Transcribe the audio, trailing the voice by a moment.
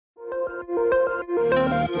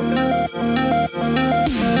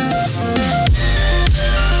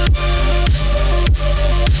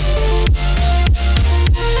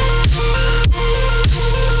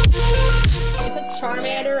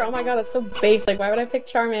my god, that's so basic. Why would I pick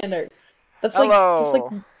Charmander? That's Hello. like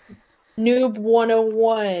noob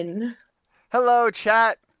 101. Hello,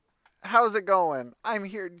 chat. How's it going? I'm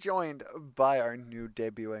here joined by our new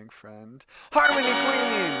debuting friend, Harmony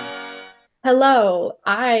Queen. Hello,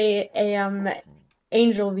 I am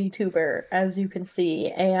Angel VTuber, as you can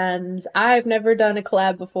see, and I've never done a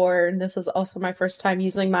collab before, and this is also my first time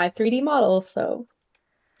using my 3D model, so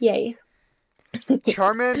yay.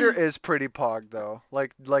 Charmander is pretty pog though,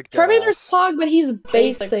 like Charmander's deadass. pog, but he's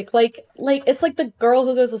basic. Like it's like the girl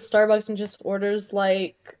who goes to Starbucks and just orders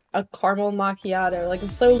like a caramel macchiato. Like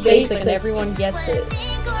it's so basic and everyone gets it.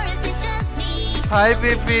 Hi,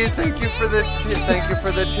 VP. Thank you for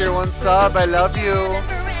the tier 1 sub. I love you.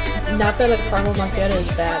 Not that a caramel macchiato is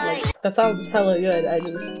bad. Like that sounds hella good. I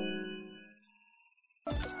just.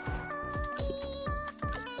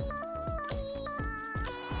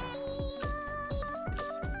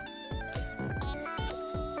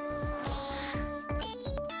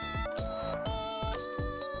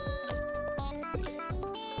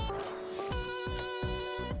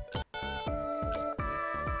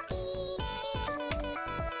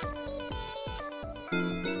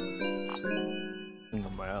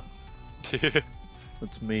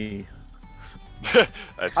 That's me.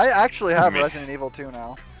 I actually have Resident Evil 2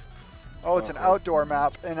 now. Oh, it's an outdoor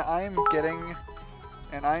map, and I'm getting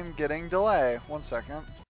delay. 1 second.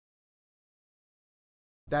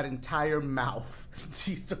 That entire mouth.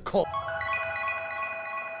 She's the cold.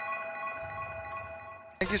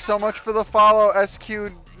 Thank you so much for the follow,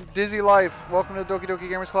 SQ Dizzy Life. Welcome to the Doki Doki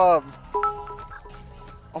Gamers Club.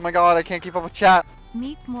 Oh my god, I can't keep up with chat.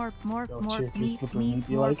 Meat more, meat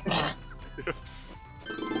like.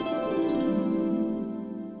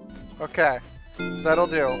 Okay, that'll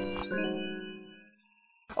do.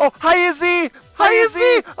 Oh, hi Izzy! Hi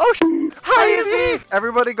Izzy! Oh, hi Izzy!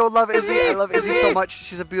 Everybody go love Izzy. I love Izzy so much.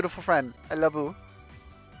 She's a beautiful friend. I love you.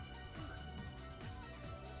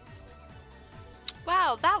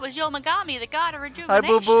 Wow, that was Yomagami, the god of Hi rejuvenation.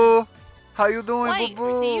 Boo Boo. How you doing, Wait, Boo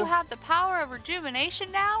Boo? so you have the power of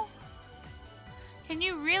rejuvenation now? Can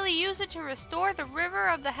you really use it to restore the river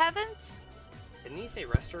of the heavens? Didn't he say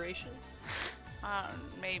restoration?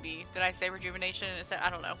 Maybe. Did I say rejuvenation? I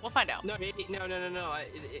don't know. We'll find out. No. He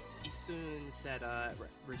soon said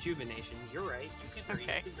rejuvenation. You're right. You can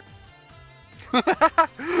Okay.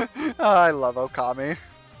 Oh, I love Okami.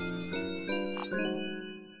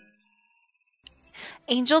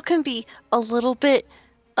 Angel can be a little bit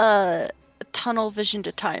tunnel visioned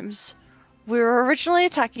at times. We were originally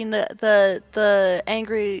attacking the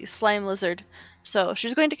angry slime lizard, so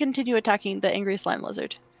she's going to continue attacking the angry slime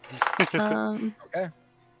lizard. Okay.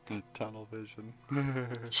 Tunnel vision.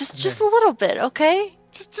 just a little bit, okay?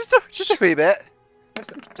 Just a wee bit.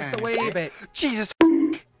 Just a wee bit. Jesus.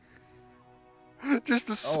 Just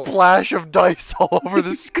a splash of dice all over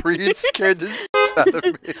the screen scared the shit out of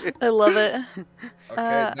me. I love it.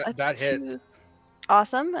 Okay, that hits.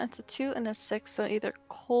 Awesome. That's a 2 and a 6, so either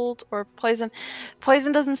cold or poison.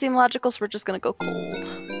 Poison doesn't seem logical, so we're just gonna go cold.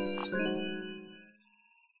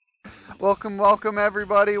 Welcome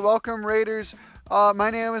everybody. Welcome Raiders.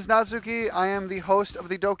 My name is Natsuki. I am the host of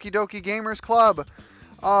the Doki Doki Gamers Club.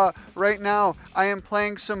 Right now I am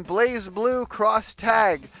playing some Blaze Blue Cross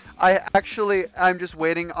Tag. I'm just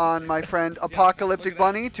waiting on my friend Apocalyptic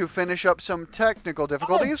Bunny to finish up some technical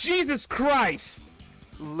difficulties. Oh, Jesus Christ!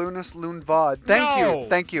 Lunas Loon Vod.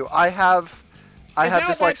 Thank you. I have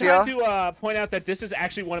dyslexia. Time to point out that this is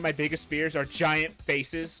actually one of my biggest fears: are giant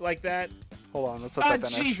faces like that. Hold on, let's let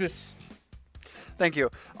that finish. Jesus. Thank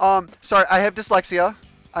you. Sorry, I have dyslexia.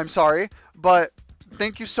 I'm sorry, but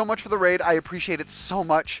thank you so much for the raid. I appreciate it so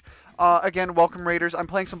much. Again, welcome Raiders. I'm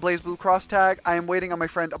playing some Blaze Blue Cross Tag. I am waiting on my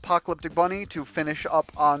friend Apocalyptic Bunny to finish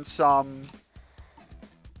up on some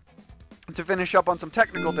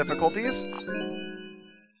technical difficulties.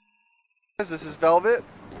 This is Velvet.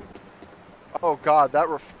 Oh god, that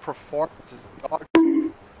performance is dog.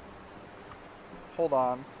 Hold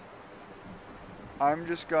on. I'm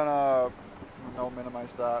just gonna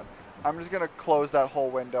minimize that. I'm just gonna close that whole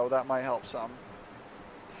window. That might help some.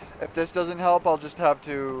 If this doesn't help, I'll just have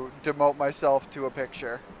to demote myself to a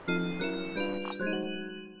picture.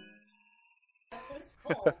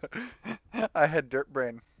 I had dirt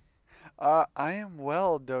brain. I am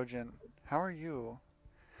well, Dojin. How are you?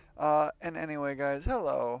 And anyway, guys,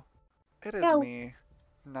 hello. It is me,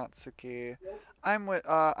 Natsuki. I'm with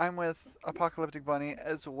Apocalyptic Bunny,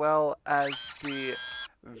 as well as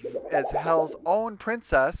Hell's own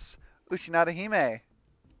princess, Ushinada Hime.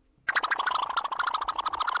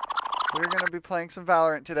 We're gonna be playing some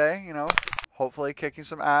Valorant today, you know, hopefully kicking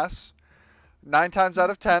some ass. 9 times out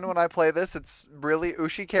of 10 when I play this, it's really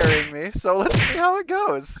Ushi carrying me. So let's see how it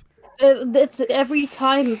goes. It's every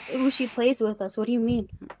time Ushi plays with us. What do you mean?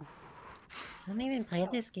 I don't even play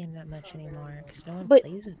this game that much anymore because no one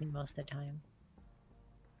plays with me most of the time.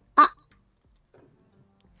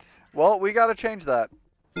 Well, we gotta change that.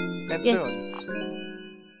 And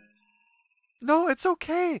soon. No, it's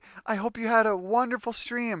okay. I hope you had a wonderful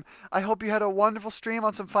stream. I hope you had a wonderful stream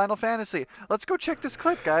on some Final Fantasy. Let's go check this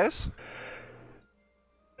clip, guys.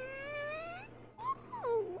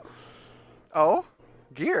 Oh?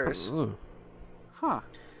 Gears? Ooh. Huh.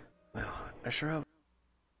 Well, I sure hope.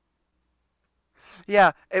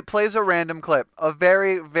 Yeah, it plays a random clip. A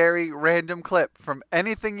very, very random clip from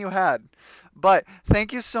anything you had. But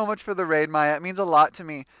thank you so much for the raid, Maya. It means a lot to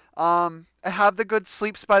me. Have the good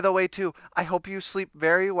sleeps, by the way, too. I hope you sleep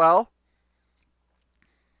very well.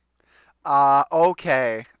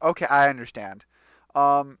 Okay. Okay, I understand.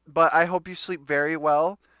 But I hope you sleep very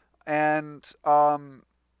well. And,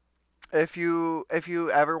 if you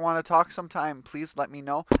ever want to talk sometime, please let me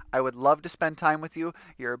know. I would love to spend time with you.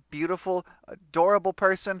 You're a beautiful, adorable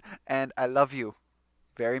person, and I love you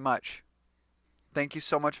very much. Thank you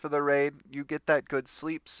so much for the raid. You get that good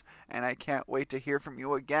sleeps, and I can't wait to hear from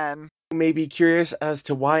you again. You may be curious as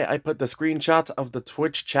to why I put the screenshots of the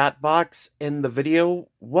Twitch chat box in the video.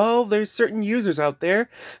 Well, there's certain users out there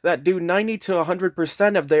that do 90 to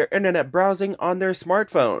 100% of their internet browsing on their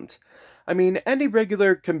smartphones. I mean, any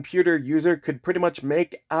regular computer user could pretty much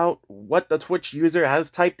make out what the Twitch user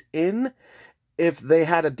has typed in if they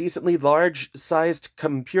had a decently large-sized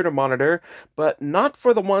computer monitor, but not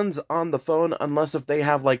for the ones on the phone unless if they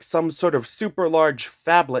have like some sort of super large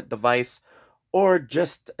phablet device or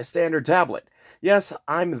just a standard tablet. Yes,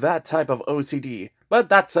 I'm that type of OCD, but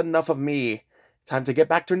that's enough of me. Time to get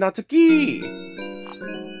back to Natsuki!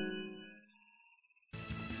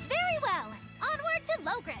 Very well! Onward to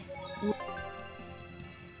Logris!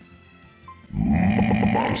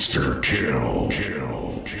 Monster kill.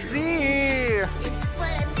 Z!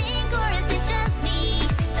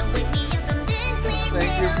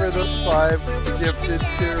 Thank you for the 5 gifted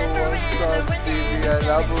tier 1 subs, Z. I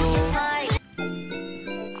love you.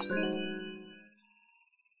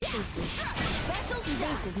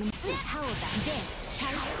 Evasive music. How about this?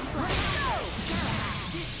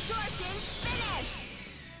 Distortion finish!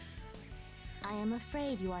 I am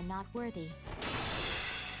afraid you are not worthy.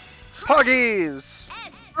 Puggies!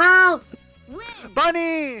 Ow!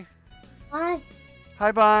 Bunny! Hi.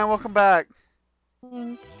 Hi, Bunny. Welcome back.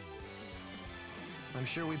 I'm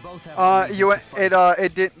sure we both have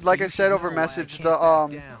it did, like I said over message,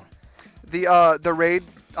 the raid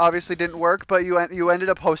obviously didn't work, but you ended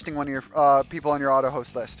up hosting one of your people on your auto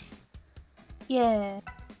host list. Yeah.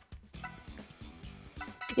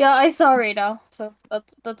 Yeah, I saw Radar, so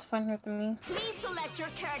that's fine with me. Please select your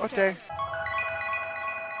character. Okay.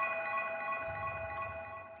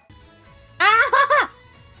 Ah!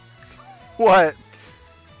 What?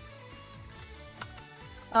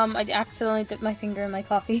 I accidentally dipped my finger in my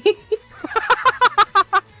coffee.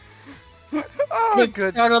 Oh, it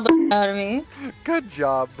good. startled the out of me. Good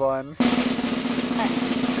job, Bun.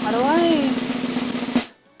 How do I?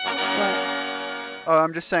 What? Oh,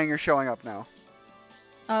 I'm just saying you're showing up now.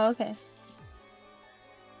 Oh, okay.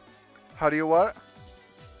 How do you what?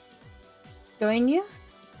 Join you?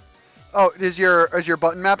 Oh, is your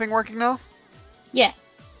button mapping working now? Yeah.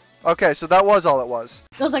 Okay, so that was all it was.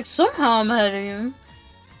 I was like, somehow I'm ahead of you.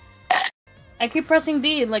 I keep pressing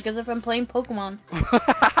B, like as if I'm playing Pokemon.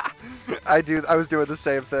 I was doing the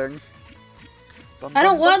same thing. I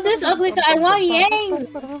don't want this ugly guy, I want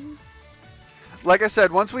Yang! Like I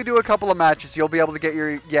said, once we do a couple of matches, you'll be able to get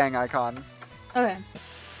your Yang icon. Okay.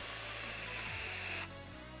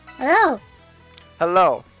 Hello!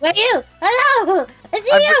 Hello. Where are you? Hello! I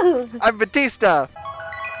see you! I'm Batista!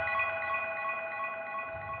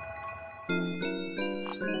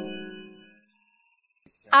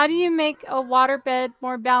 How do you make a waterbed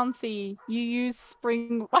more bouncy? You use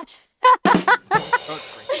spring water.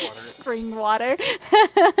 Spring water. Oh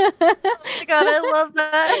my god, I love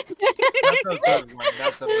that.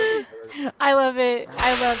 That's a really good. I love it.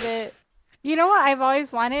 I love it. You know what I've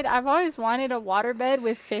always wanted? I've always wanted a waterbed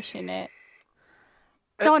with fish in it.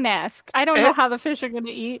 Don't ask. I don't know how the fish are gonna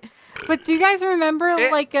eat. But do you guys remember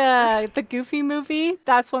like the Goofy movie?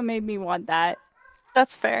 That's what made me want that.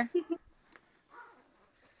 That's fair.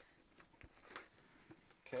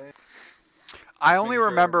 Okay. I only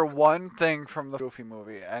remember one thing from the Goofy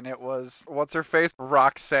movie, and it was what's her face,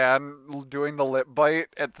 Roxanne, doing the lip bite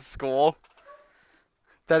at the school.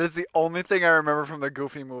 That is the only thing I remember from the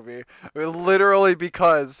Goofy movie. Literally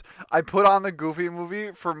because I put on the Goofy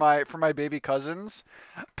movie for my baby cousins,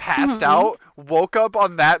 passed out, woke up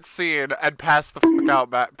on that scene, and passed the fuck out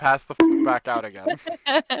back out again.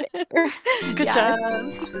 Good job.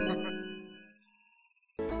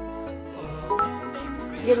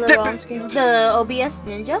 Your little on screen. The OBS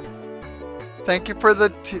Ninja. Thank you for the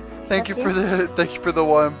thank you for the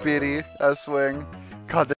one biddy swing.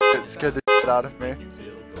 God, that shit scared the shit out of me.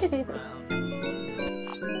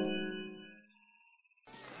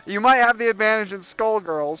 You might have the advantage in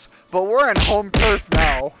Skullgirls, but we're in home turf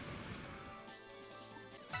now.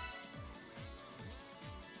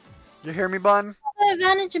 You hear me, Bun? The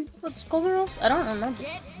advantage in Skullgirls? I don't remember.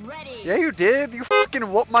 Get ready. Yeah, you did. You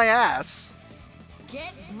fucking whooped my ass.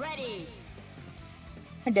 Get ready.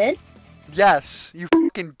 I did? Yes, you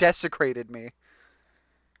fucking desecrated me.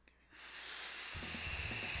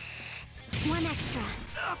 One extra.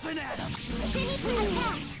 Up and at him.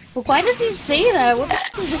 Attack. Well, why does he say that? What the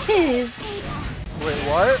f is this? Wait,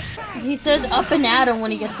 what? He says up and at him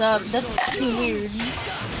when he gets up. That's fucking weird.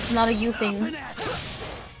 It's not a you thing.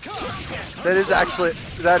 That is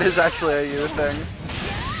actually a you thing.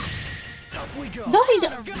 No, he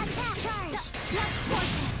doesn't.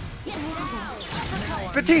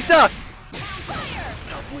 Batista!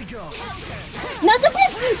 Not the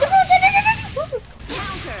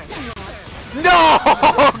No!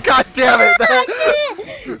 God damn it!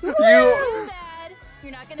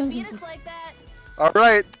 You're not gonna beat us like that.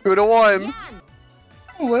 Alright, 2-1.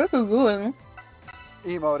 Where are we going?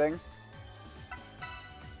 Emoting.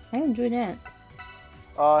 I didn't do that.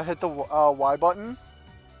 Hit the Y button.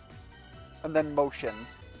 And then motion.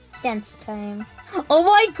 Dance time. Oh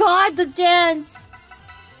my god, the dance!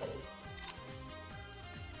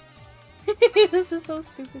 This is so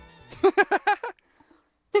stupid.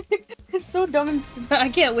 It's so dumb and stupid. I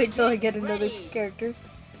can't wait till I get another character.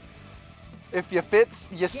 If you fits,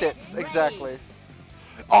 you sits. Exactly.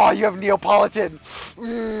 Oh, you have Neapolitan!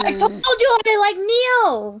 I told you I like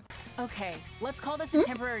Neo! Okay, let's call this a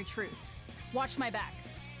temporary truce. Watch my back.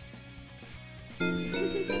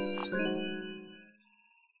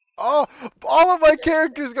 Oh, all of my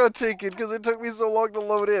characters got taken because it took me so long to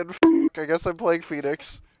load in. I guess I'm playing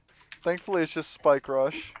Phoenix. Thankfully, it's just Spike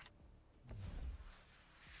Rush.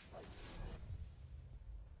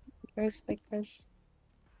 Where's Spike Rush?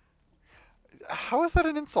 How is that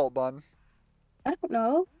an insult, Bun? I don't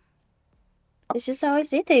know. It's just how I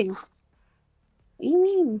say things. What do you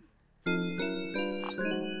mean?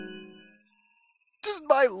 This is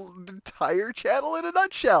my entire channel in a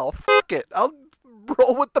nutshell. Fuck it. I'll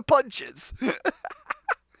roll with the punches.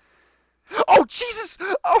 Oh, Jesus!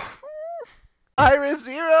 Oh.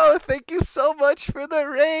 Ira0, thank you so much for the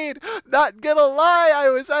raid. Not gonna lie, I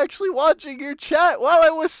was actually watching your chat while I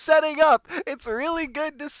was setting up. It's really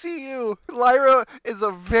good to see you. Lyra is a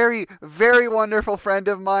very, very wonderful friend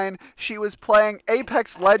of mine. She was playing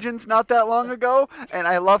Apex Legends not that long ago, and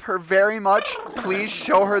I love her very much. Please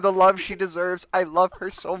show her the love she deserves. I love her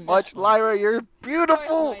so much. Lyra, you're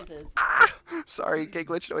beautiful. Ah, sorry, gay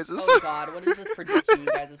glitch noises. Oh god, what is this prediction you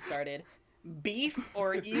guys have started? Beef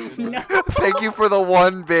or you? No. Thank you for the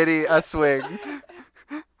one biddy, a swing.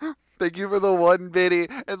 Thank you for the one biddy.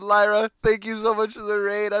 And Lyra, thank you so much for the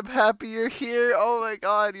raid. I'm happy you're here. Oh my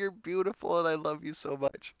god, you're beautiful and I love you so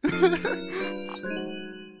much.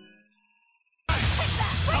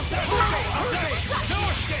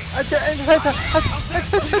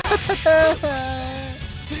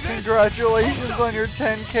 Congratulations on your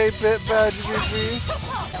 10k bit badge, BB.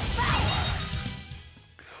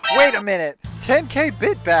 Wait a minute! 10k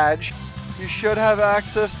bit badge? You should have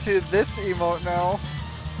access to this emote now.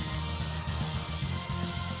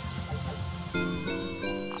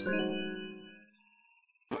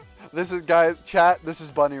 This is, guys, chat, this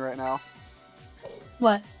is Bunny right now.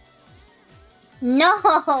 What?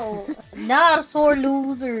 No! Not a sore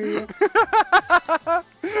loser.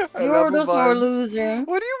 You're the sore loser.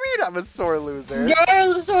 What do you mean I'm a sore loser?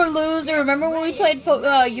 You're the sore loser. Remember when we played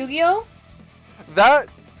Yu-Gi-Oh? That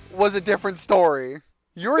was a different story.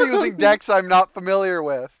 You're using decks I'm not familiar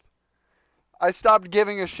with. I stopped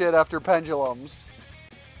giving a shit after pendulums.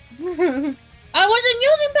 I wasn't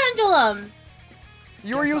using pendulum.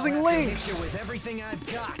 You were using links. With everything I've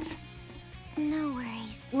got. No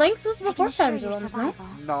worries. Links was before pendulums, no?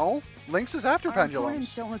 No, links is after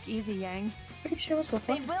pendulums. Don't look easy, Yang. Pretty sure it was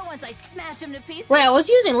before. They will once I smash them to pieces. Wait, I was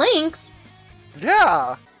using links.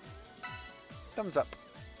 Yeah. Thumbs up.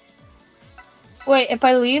 Wait, if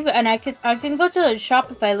I leave and I can go to the shop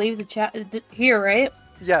if I leave the chat here, right?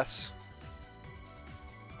 Yes.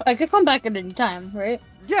 I could come back at any time, right?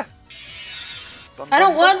 Yeah. I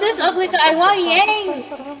don't want this ugly guy. I want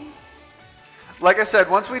Yang. Like I said,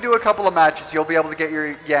 once we do a couple of matches, you'll be able to get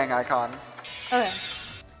your Yang icon. Okay.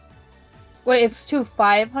 Wait, it's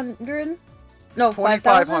 500? No,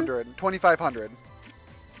 2,500. 2,500.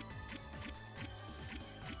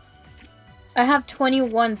 I have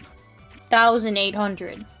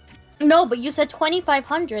 21,800. No, but you said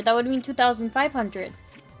 2,500. That would mean 2,500.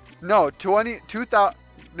 No,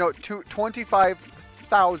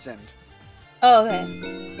 25,000. Oh, okay.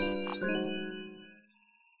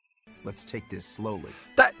 Let's take this slowly.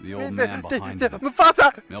 The old man behind you.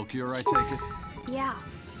 Mufasa! Melchior, I take it? Yeah.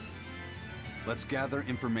 Let's gather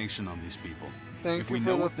information on these people. Thank If you we for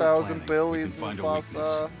know the what they're 1,000 planning, we billies, can find a weakness.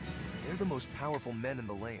 Mufasa. They're the most powerful men in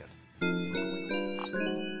the land.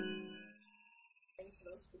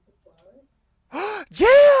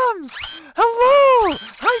 Jams! Hello!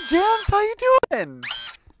 Hi, Jams! How you doing?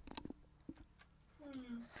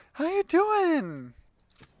 How you doing?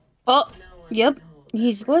 Oh, yep.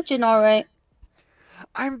 He's glitching alright.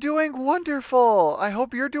 I'm doing wonderful. I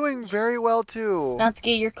hope you're doing very well too.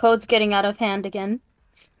 Natsuki, your code's getting out of hand again.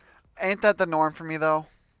 Ain't that the norm for me though?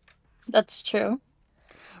 That's true.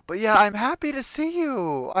 But yeah, I'm happy to see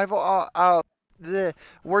you. The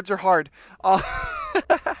words are hard.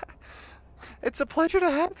 It's a pleasure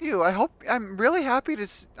to have you. I'm really happy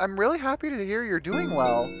to hear you're doing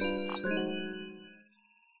well.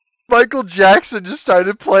 Michael Jackson just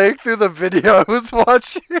started playing through the video I was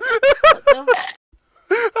watching.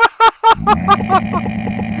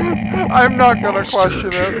 I'm not gonna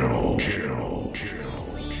question it.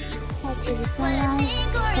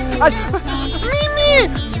 Mimi!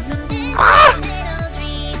 Ah!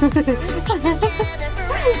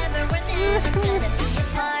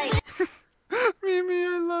 Mimi,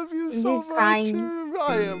 I love you so much. Crying.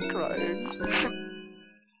 I am crying.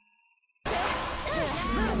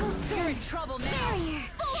 You're in trouble now.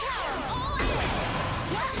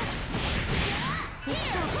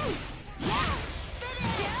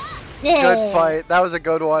 Good fight. That was a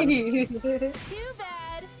good one. Too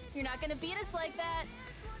bad. You're not gonna beat us like that.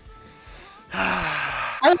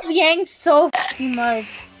 I love Yang so fucking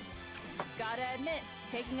much. Gotta admit,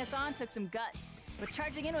 taking us on took some guts. But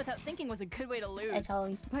charging in without thinking was a good way to lose.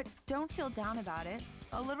 But don't feel down about it.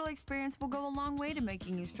 A little experience will go a long way to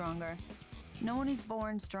making you stronger. No one is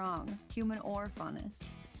born strong, human or funnest.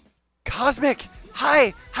 Cosmic!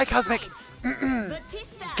 Hi! Hi, Cosmic!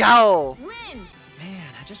 Batista! Go! Win!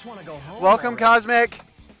 Man, I just want to go home. Welcome, already. Cosmic!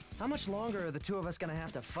 How much longer are the two of us gonna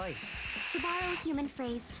have to fight? To borrow a human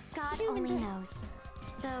phrase, God only knows.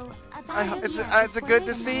 Though It's good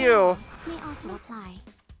to see you. may also apply.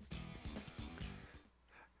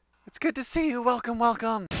 It's good to see you. Welcome,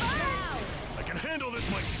 welcome. I can handle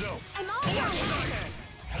this myself.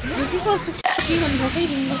 These people are so fucking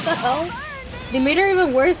annoying. What the hell? They made her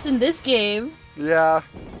even worse in this game. Yeah.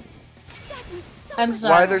 I'm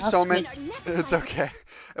sorry. Why there's so many? It's okay.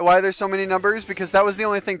 Why there's so many numbers? Because that was the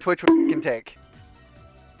only thing Twitch can take.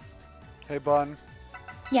 Hey, Bun.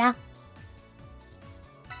 Yeah.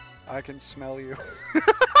 I can smell you.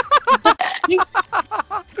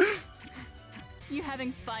 You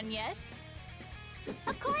having fun yet?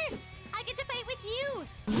 Of course! I get to fight with you!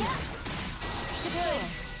 Yes!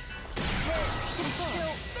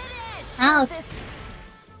 Ouch.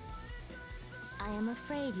 I am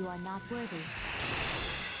afraid you are not worthy.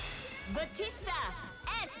 Batista!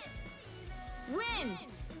 S! Win!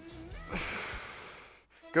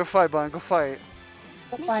 Go fight, Bun. Go fight.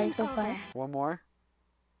 Go fight, go fight. One more.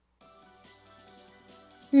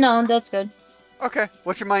 No, that's good. Okay.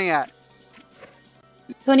 What's your money at?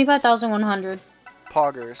 25,100.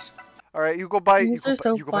 Poggers. All right, you go buy. These are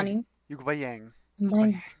so funny. You go buy Yang.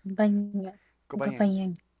 Bang. Go buy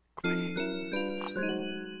Yang.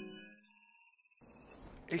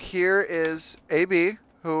 Here is AB,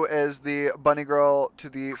 who is the bunny girl to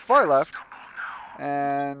the far left,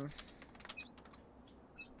 and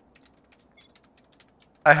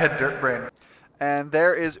I had Dirt Brain. And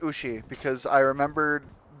there is Ushi, because I remembered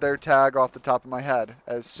their tag off the top of my head,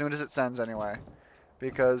 as soon as it sends anyway,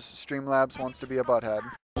 because Streamlabs wants to be a butthead.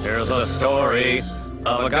 Here's a story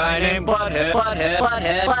of a guy named Butthead. One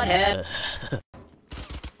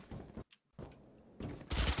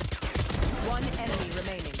enemy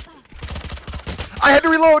remaining. I had to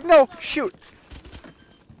reload! No! Shoot!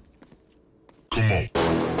 Come on.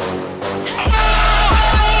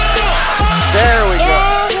 There we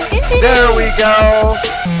go! There we go!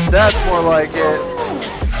 That's more like it.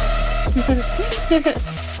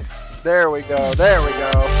 There we go, there we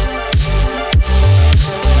go.